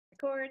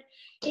Record.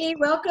 Hey,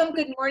 welcome.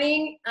 Good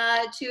morning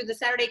to the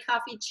Saturday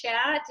Coffee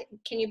Chat.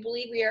 Can you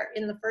believe we are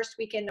in the first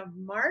weekend of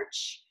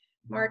March?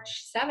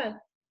 March 7th.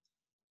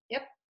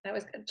 Yep, I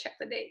was going to check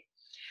the date.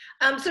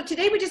 So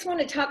today we just want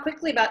to talk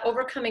quickly about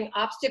overcoming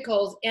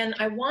obstacles, and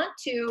I'm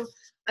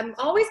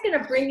always going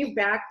to bring you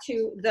back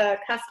to the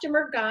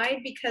customer guide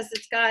because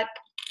it's got,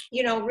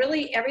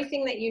 really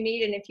everything that you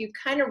need. And if you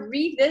kind of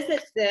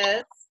revisit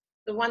this,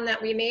 the one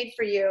that we made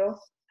for you,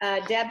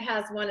 Deb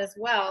has one as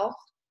well.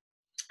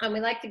 We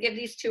like to give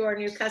these to our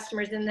new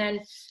customers, and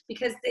then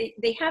because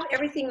they have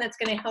everything that's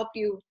going to help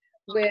you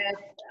with,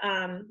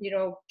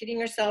 getting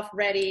yourself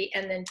ready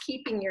and then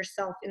keeping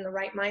yourself in the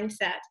right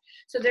mindset.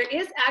 So there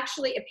is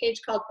actually a page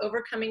called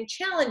Overcoming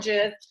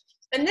Challenges,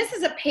 and this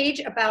is a page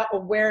about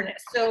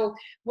awareness. So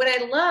what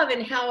I love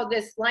and how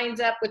this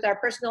lines up with our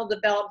personal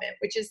development,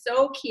 which is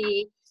so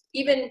key,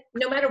 even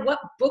no matter what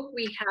book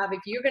we have,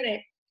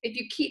 if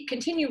you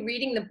continue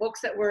reading the books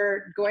that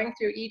we're going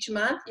through each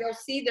month, you'll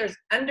see there's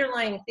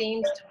underlying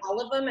themes to all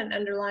of them and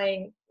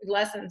underlying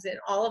lessons in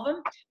all of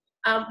them.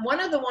 One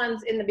of the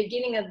ones in the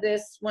beginning of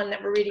this one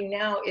that we're reading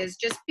now is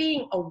just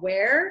being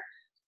aware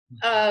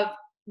of,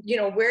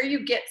 where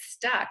you get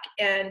stuck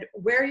and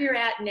where you're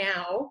at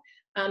now,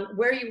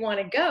 where you want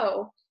to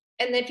go.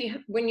 And then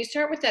when you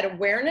start with that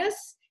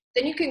awareness,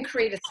 then you can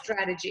create a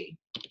strategy.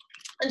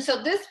 And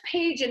so this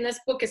page in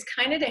this book is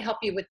kind of to help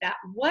you with that.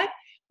 What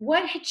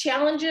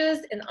challenges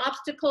and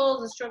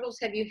obstacles and struggles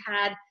have you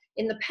had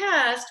in the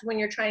past when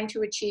you're trying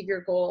to achieve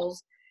your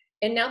goals?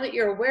 And now that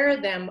you're aware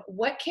of them,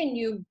 what can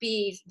you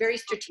be very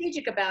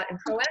strategic about and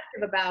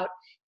proactive about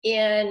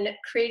in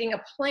creating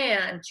a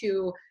plan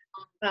to,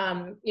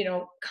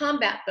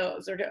 combat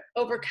those or to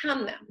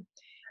overcome them?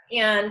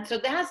 And so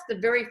that's the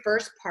very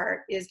first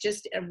part, is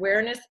just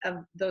awareness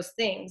of those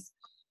things.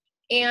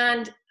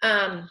 And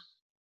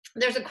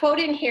there's a quote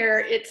in here.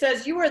 It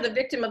says, "You are the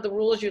victim of the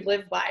rules you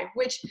live by,"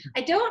 which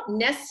I don't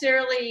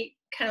necessarily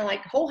kind of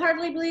like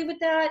wholeheartedly believe with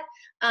that.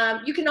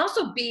 You can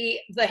also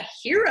be the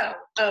hero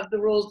of the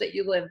rules that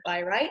you live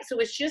by, right? So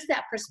it's just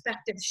that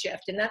perspective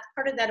shift, and that's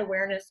part of that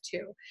awareness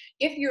too.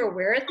 If you're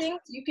aware of things,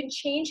 you can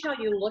change how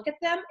you look at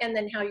them and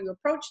then how you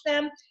approach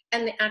them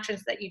and the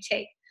actions that you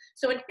take.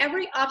 So in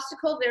every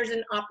obstacle, there's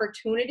an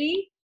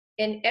opportunity.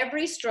 In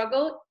every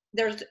struggle,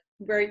 there's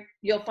where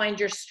you'll find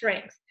your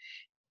strength.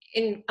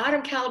 In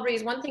Autumn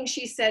Calabrese, one thing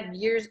she said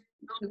years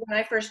when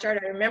I first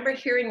started, I remember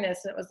hearing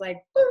this, and it was like,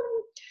 boom.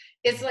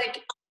 It's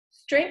like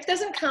strength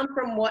doesn't come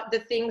from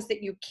the things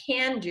that you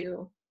can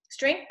do.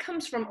 Strength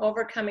comes from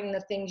overcoming the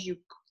things you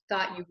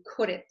thought you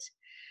couldn't.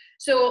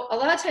 So a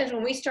lot of times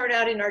when we start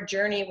out in our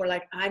journey, we're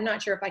like, I'm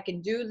not sure if I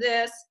can do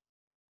this.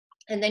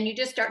 And then you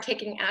just start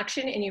taking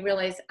action and you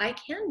realize, I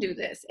can do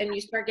this. And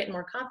you start getting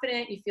more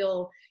confident. You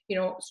feel,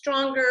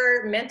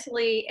 stronger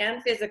mentally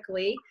and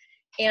physically.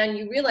 And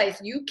you realize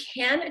you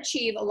can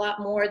achieve a lot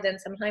more than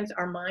sometimes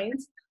our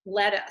minds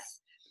let us.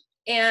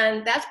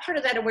 And that's part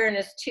of that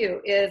awareness too,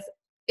 is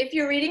if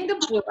you're reading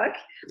the book,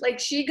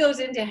 like she goes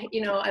into,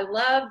 I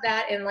love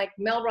that. And like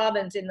Mel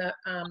Robbins in the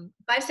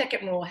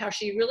 5-second rule, how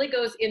she really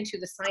goes into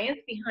the science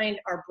behind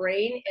our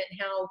brain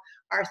and how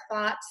our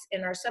thoughts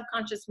and our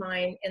subconscious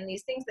mind and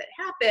these things that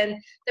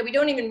happen that we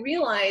don't even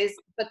realize,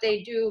 but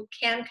they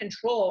can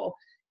control,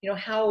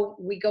 how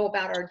we go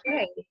about our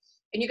day.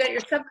 And you got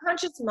your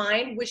subconscious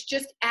mind, which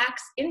just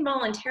acts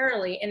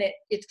involuntarily, and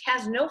it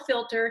has no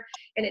filter,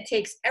 and it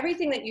takes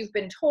everything that you've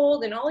been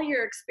told and all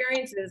your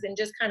experiences and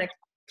just kind of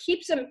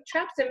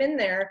traps them in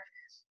there,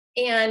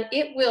 and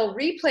it will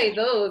replay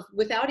those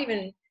without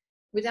even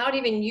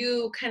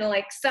you kind of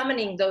like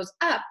summoning those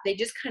up. They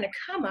just kind of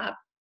come up.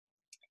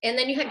 And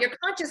then you have your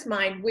conscious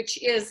mind,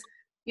 which is,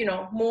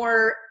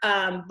 more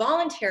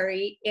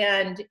voluntary,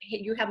 and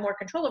you have more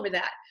control over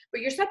that.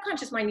 But your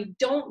subconscious mind, you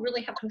don't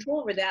really have control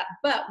over that.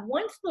 But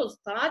once those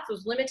thoughts,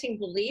 those limiting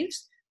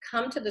beliefs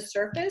come to the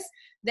surface,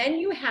 then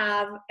you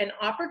have an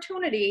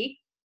opportunity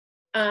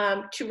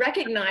to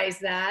recognize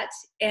that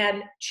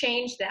and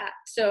change that.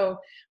 So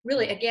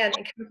really, again,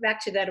 it comes back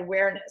to that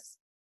awareness.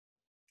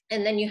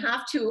 And then you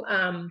have to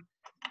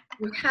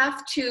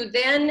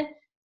then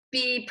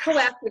be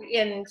proactive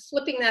in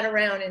flipping that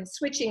around and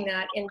switching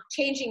that and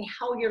changing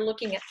how you're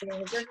looking at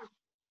things.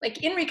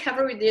 Like in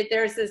recovery,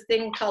 there's this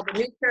thing called the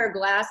new pair of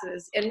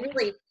glasses, and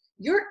really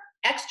your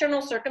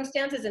external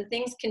circumstances and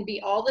things can be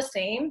all the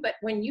same, but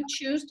when you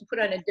choose to put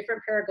on a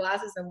different pair of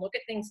glasses and look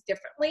at things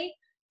differently,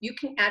 you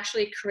can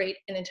actually create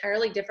an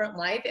entirely different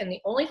life. And the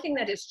only thing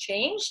that has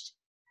changed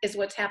is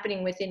what's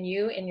happening within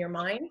you in your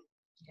mind.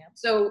 Yeah.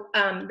 So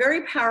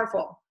very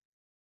powerful.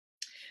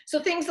 So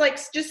things like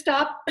just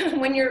stop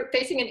when you're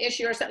facing an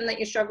issue or something that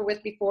you struggled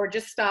with before,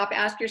 just stop,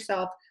 ask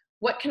yourself,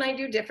 what can I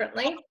do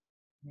differently?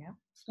 Yeah.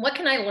 What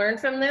can I learn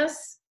from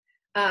this?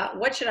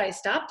 What should I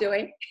stop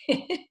doing?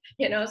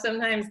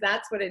 Sometimes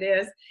that's what it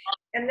is.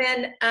 And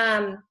then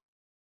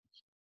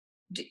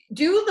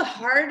do the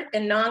hard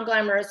and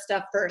non-glamorous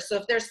stuff first. So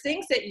if there's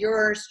things that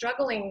you're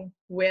struggling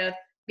with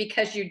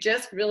because you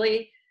just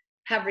really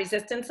have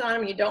resistance on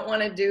them, you don't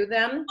want to do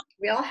them,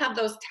 we all have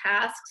those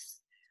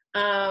tasks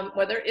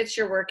whether it's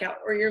your workout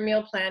or your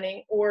meal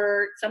planning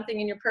or something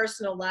in your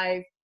personal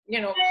life,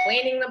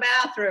 cleaning the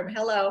bathroom.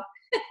 Hello.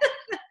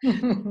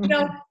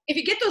 If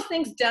you get those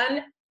things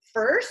done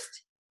first,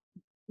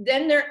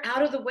 then they're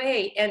out of the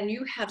way and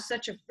you have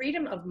such a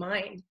freedom of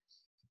mind.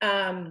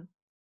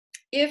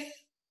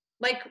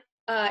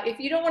 If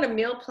you don't want to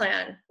meal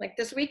plan, like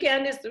this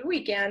weekend is the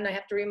weekend, I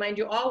have to remind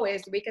you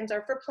always, the weekends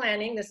are for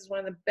planning. This is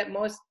one of the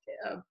most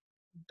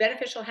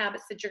beneficial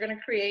habits that you're going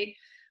to create.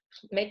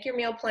 Make your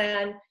meal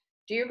plan,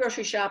 do your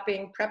grocery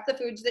shopping, prep the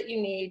foods that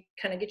you need,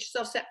 kind of get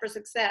yourself set for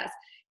success.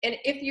 And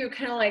if you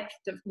kind of like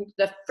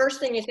the first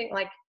thing you think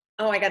like,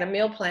 oh, I got a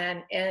meal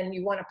plan, and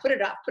you want to put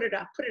it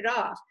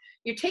off,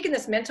 you're taking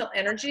this mental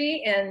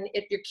energy and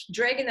you're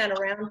dragging that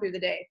around through the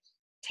day.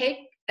 Take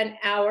an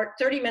hour,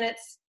 30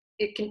 minutes,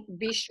 it can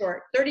be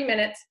short, 30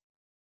 minutes,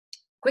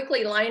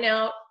 quickly line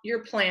out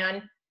your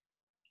plan,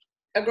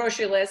 a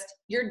grocery list,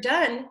 you're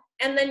done,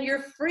 and then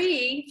you're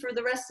free for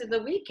the rest of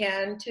the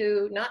weekend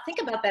to not think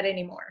about that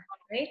anymore,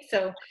 right?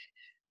 So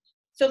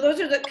those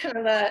are the kind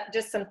of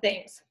just some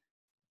things.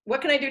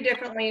 What can I do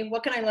differently?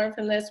 What can I learn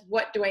from this?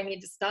 What do I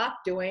need to stop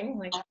doing?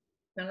 Like, I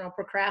don't know,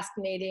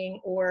 procrastinating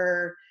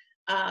or,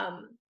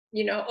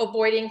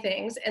 avoiding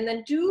things, and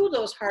then do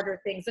those harder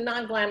things, the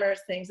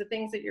non-glamorous things, the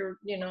things that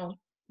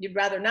you'd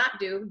rather not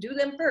do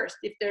them first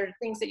if there are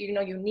things that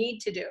you need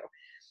to do.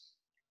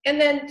 And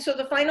then, so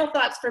the final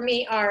thoughts for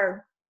me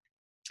are,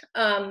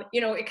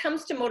 it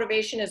comes to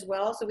motivation as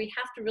well. So we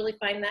have to really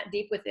find that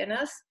deep within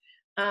us.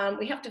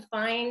 We have to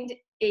find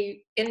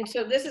and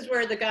so this is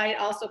where the guide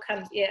also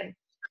comes in.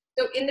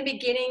 So in the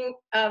beginning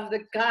of the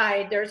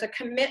guide, there's a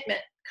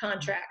commitment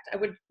contract. I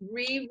would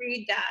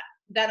reread that.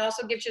 That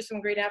also gives you some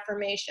great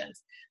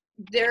affirmations.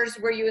 There's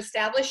where you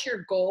establish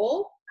your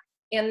goal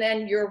and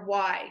then your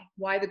why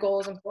the goal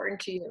is important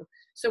to you.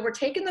 So we're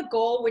taking the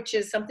goal, which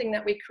is something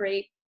that we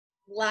create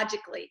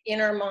logically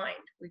in our mind.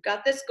 We've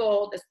got this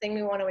goal, this thing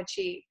we want to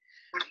achieve.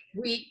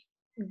 We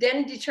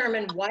then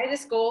determine why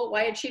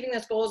achieving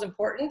this goal is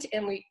important,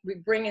 and we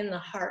bring in the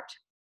heart.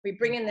 We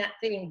bring in that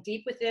thing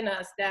deep within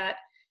us that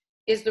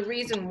is the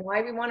reason why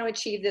we want to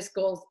achieve this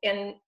goal.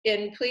 And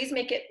please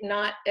make it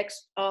not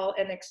all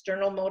an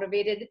external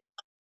motivated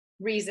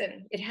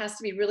reason. It has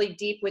to be really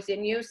deep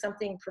within you,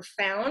 something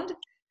profound.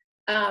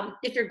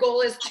 If your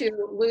goal is to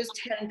lose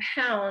 10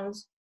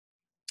 pounds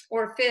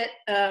or fit,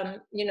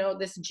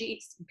 this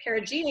pair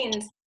of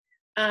jeans,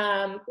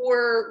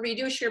 or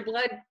reduce your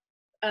blood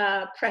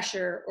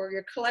pressure or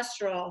your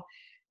cholesterol,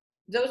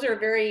 those are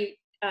very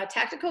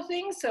tactical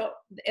things. So,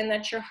 and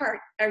that's your heart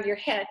or your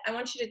head. I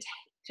want you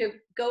to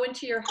go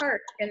into your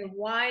heart, and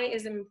why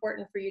is it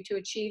important for you to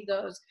achieve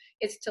those?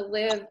 It's to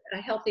live a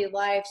healthy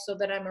life so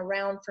that I'm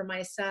around for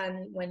my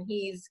son when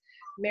he's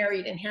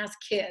married and has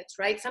kids,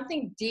 right?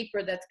 Something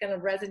deeper that's going to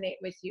resonate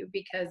with you,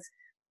 because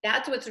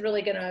that's what's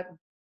really going to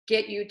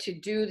get you to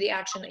do the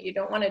action that you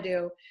don't want to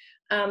do.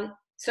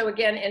 So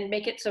again, and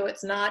make it so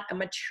it's not a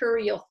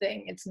material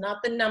thing. It's not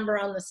the number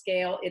on the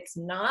scale. It's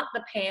not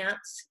the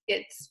pants.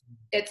 It's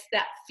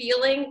that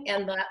feeling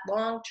and that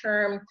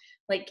long-term,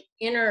 like,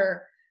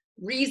 inner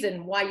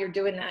reason why you're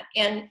doing that.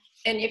 And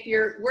if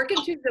you're working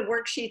through the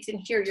worksheets in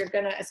here, you're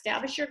going to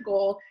establish your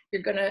goal.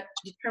 You're going to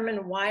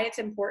determine why it's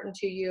important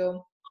to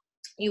you.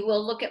 You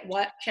will look at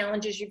what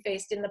challenges you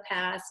faced in the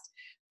past,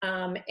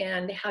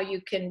 and how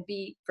you can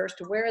be first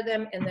aware of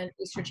them and then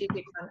be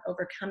strategic on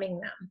overcoming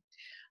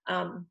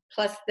them.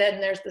 Plus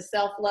then there's the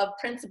self-love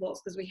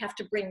principles, because we have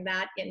to bring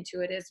that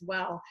into it as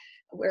well.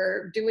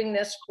 We're doing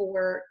this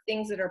for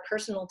things that are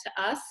personal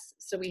to us,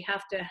 so we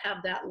have to have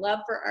that love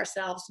for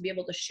ourselves to be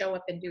able to show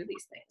up and do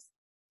these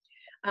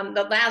things.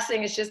 The last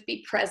thing is just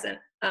be present.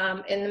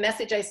 And the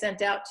message I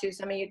sent out to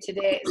some of you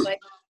today is like,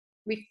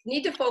 we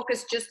need to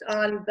focus just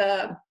on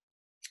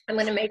I'm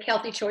going to make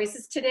healthy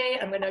choices today.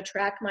 I'm going to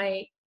track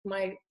my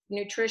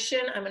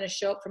nutrition. I'm going to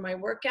show up for my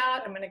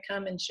workout. I'm going to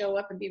come and show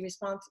up and be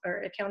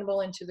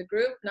accountable into the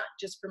group, not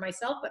just for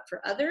myself, but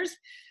for others.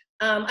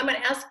 I'm going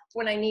to ask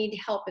when I need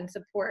help and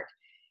support,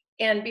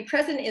 and be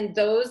present in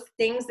those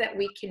things that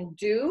we can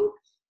do.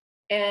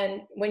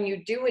 And when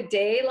you do a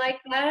day like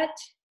that,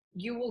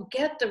 you will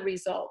get the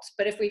results.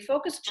 But if we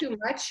focus too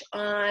much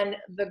on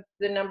the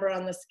number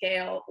on the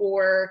scale,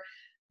 or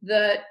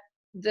the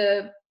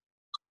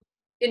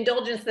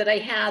indulgence that I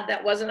had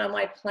that wasn't on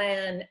my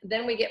plan,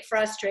 then we get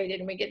frustrated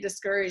and we get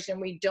discouraged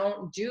and we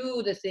don't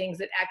do the things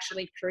that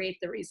actually create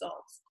the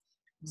results.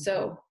 Mm-hmm.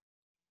 So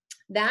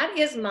that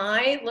is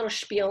my little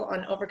spiel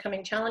on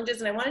overcoming challenges.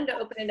 And I wanted to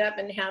open it up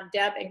and have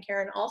Deb and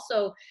Karen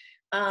also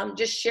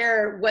just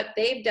share what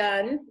they've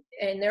done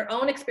in their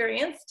own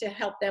experience to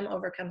help them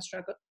overcome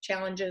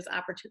challenges,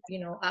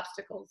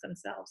 obstacles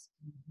themselves.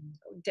 Mm-hmm.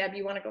 So Deb,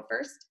 you want to go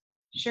first?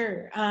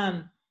 Sure.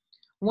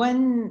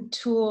 One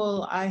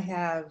tool I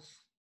have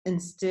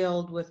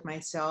instilled with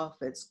myself,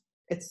 it's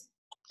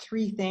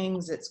three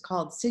things. It's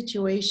called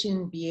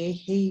Situation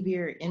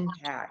Behavior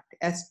Impact,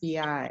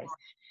 SBI.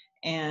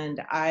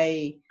 And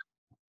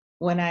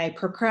when I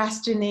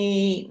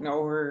procrastinate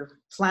or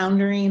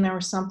floundering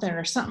or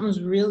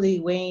something's really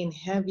weighing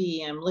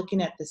heavy. I'm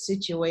looking at the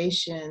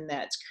situation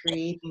that's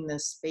creating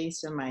this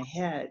space in my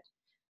head,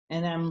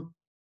 and I'm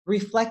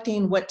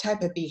reflecting what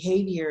type of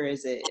behavior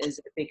is it? Is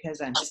it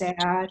because I'm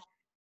sad?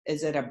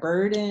 Is it a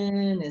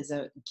burden? Is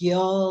it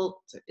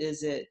guilt?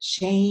 Is it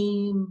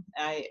shame?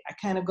 I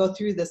kind of go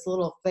through this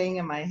little thing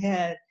in my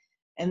head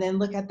and then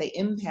look at the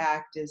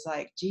impact is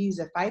like, geez,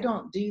 if I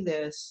don't do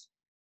this,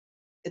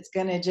 it's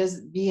going to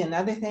just be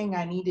another thing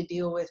I need to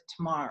deal with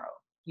tomorrow,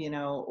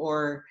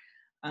 or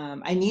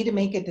I need to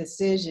make a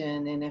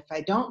decision. And if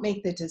I don't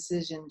make the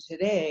decision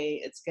today,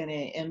 it's going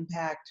to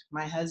impact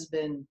my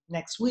husband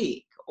next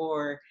week.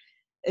 Or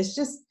it's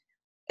just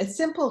a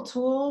simple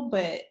tool,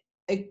 but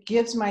it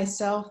gives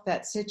myself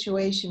that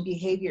situation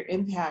behavior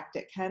impact.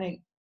 It kind of,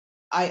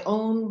 I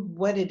own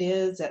what it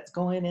is that's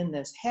going in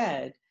this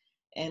head.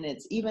 And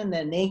it's even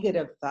the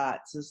negative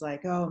thoughts is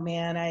like, oh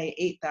man, I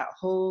ate that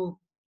whole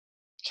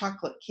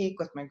chocolate cake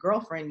with my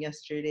girlfriend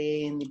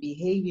yesterday, and the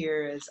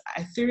behavior is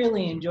I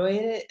thoroughly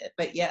enjoyed it,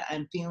 but yet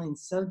I'm feeling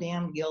so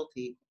damn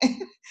guilty.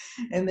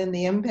 And then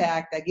the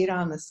impact, I get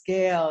on the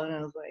scale and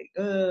I was like,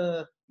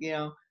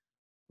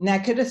 and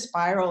that could have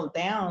spiraled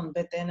down,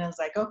 but then I was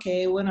like,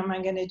 okay, what am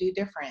I going to do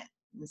different?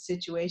 The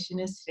situation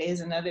is today's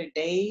another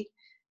day.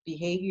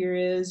 Behavior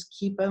is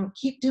keep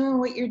doing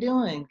what you're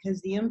doing, because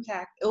the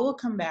impact, it will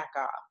come back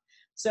off.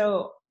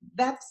 So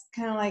that's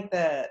kind of like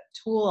the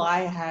tool I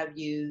have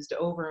used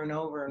over and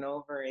over and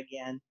over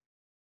again.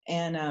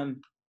 And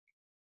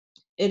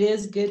it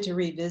is good to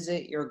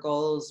revisit your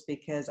goals,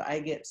 because I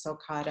get so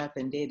caught up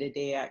in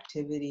day-to-day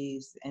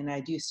activities, and I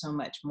do so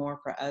much more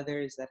for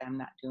others that I'm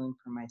not doing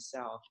for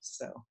myself.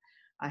 So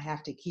I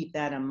have to keep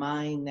that in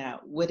mind, that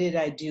what did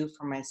I do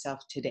for myself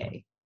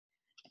today?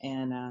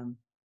 And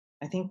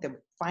I think the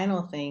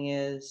final thing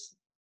is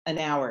an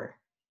hour,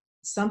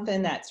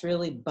 something that's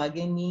really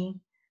bugging me.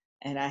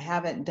 And I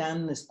haven't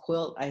done this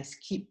quilt I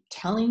keep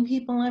telling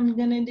people I'm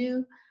going to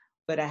do,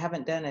 but I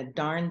haven't done a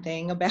darn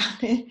thing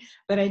about it.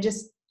 But I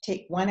just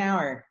take 1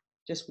 hour,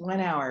 just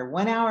 1 hour,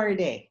 1 hour a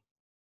day.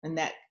 And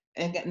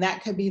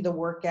that could be the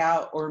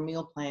workout or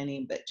meal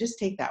planning, but just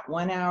take that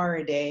 1 hour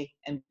a day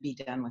and be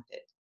done with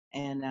it.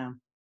 And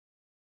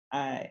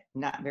I'm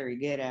not very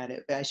good at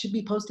it, but I should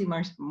be posting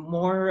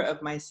more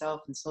of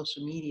myself in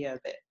social media.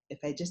 But if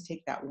I just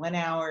take that 1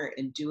 hour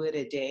and do it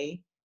a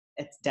day,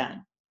 it's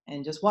done,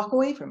 and just walk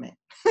away from it.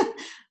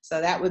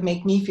 So that would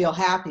make me feel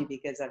happy,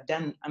 because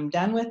I'm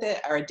done with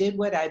it, or I did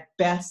what I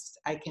best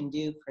I can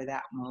do for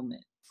that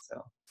moment.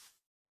 So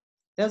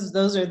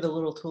those are the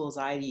little tools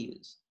I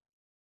use.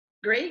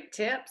 Great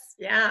tips.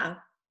 Yeah.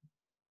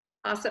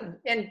 Awesome.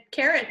 And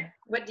Karen,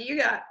 what do you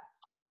got?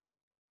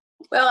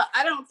 Well,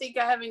 I don't think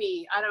I have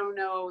any, I don't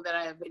know that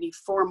I have any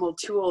formal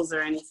tools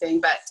or anything,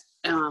 but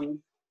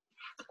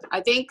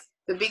I think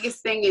the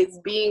biggest thing is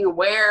being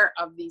aware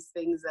of these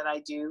things that I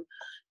do,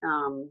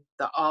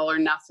 the all or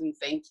nothing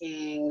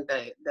thinking,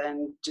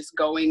 then just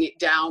going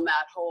down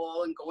that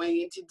hole and going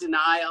into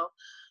denial,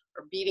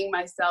 or beating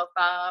myself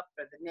up,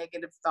 or the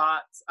negative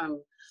thoughts.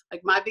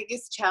 Like my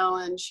biggest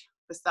challenge,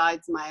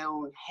 besides my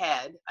own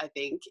head, I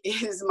think,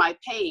 is my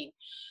pain.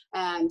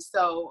 And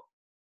so,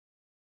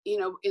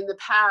 in the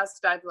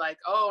past, I've like,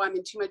 oh, I'm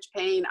in too much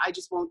pain, I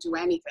just won't do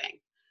anything.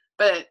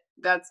 But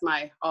that's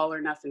my all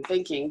or nothing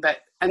thinking.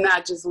 And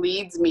that just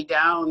leads me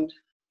down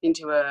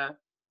into a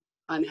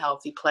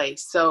unhealthy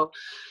place. So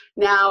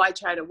now I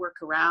try to work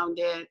around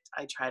it.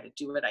 I try to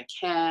do what I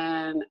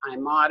can. I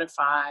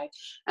modify.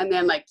 And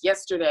then like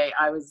yesterday,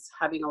 I was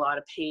having a lot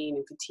of pain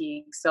and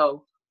fatigue.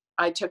 So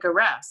I took a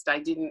rest. I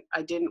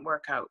didn't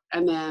work out.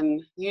 And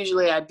then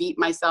usually I beat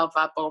myself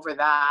up over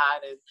that.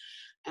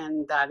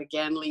 And that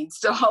again leads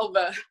to all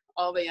the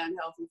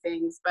unhealthy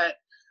things. But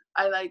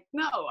I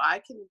no,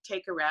 I can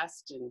take a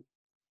rest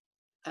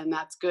and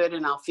that's good,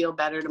 and I'll feel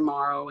better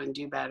tomorrow and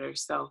do better.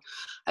 So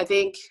I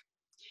think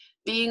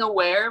being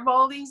aware of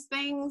all these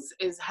things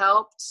is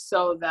helped,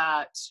 so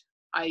that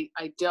I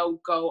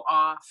don't go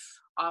off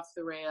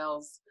the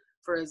rails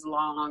for as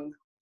long,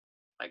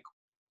 like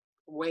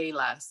way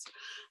less.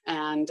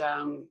 And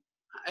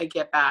I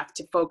get back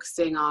to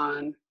focusing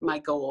on my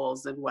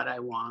goals and what I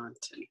want.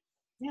 And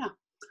yeah.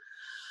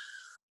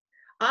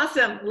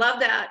 Awesome. Love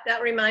that.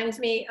 That reminds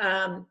me,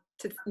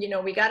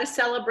 we got to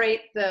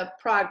celebrate the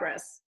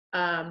progress,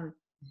 and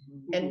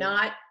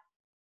not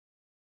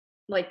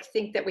like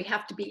think that we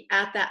have to be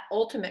at that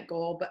ultimate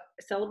goal, but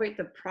celebrate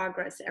the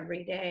progress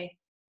every day.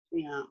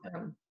 Yeah.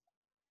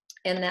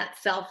 And that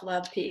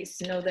self-love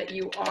piece, know that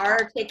you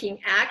are taking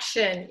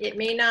action. It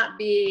may not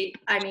be,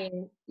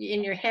 in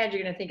your head,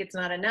 you're going to think it's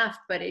not enough,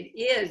 but it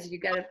is. You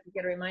got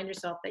to remind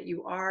yourself that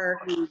you are,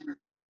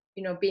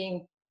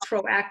 being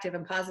proactive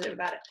and positive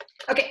about it.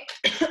 Okay.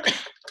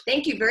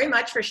 Thank you very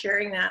much for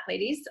sharing that,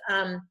 ladies.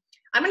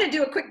 I'm going to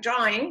do a quick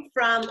drawing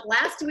from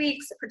last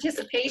week's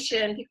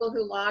participation, people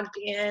who logged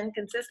in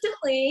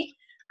consistently,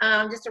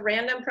 just a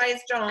random prize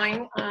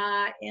drawing.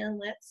 And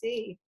let's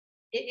see.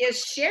 It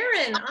is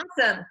Sharon.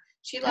 Awesome.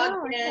 She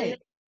logged in.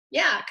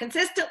 Yeah,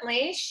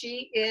 consistently.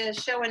 She is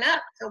showing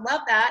up. So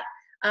love that.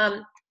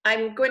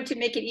 I'm going to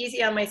make it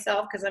easy on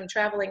myself because I'm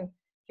traveling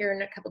here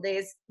in a couple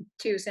days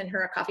to send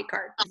her a coffee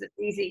card because it's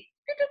easy.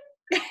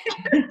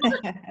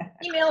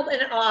 Email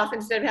it off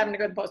instead of having to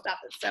go to the post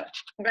office. So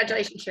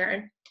congratulations,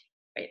 Sharon.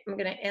 Right, I'm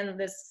going to end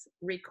this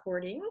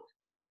recording.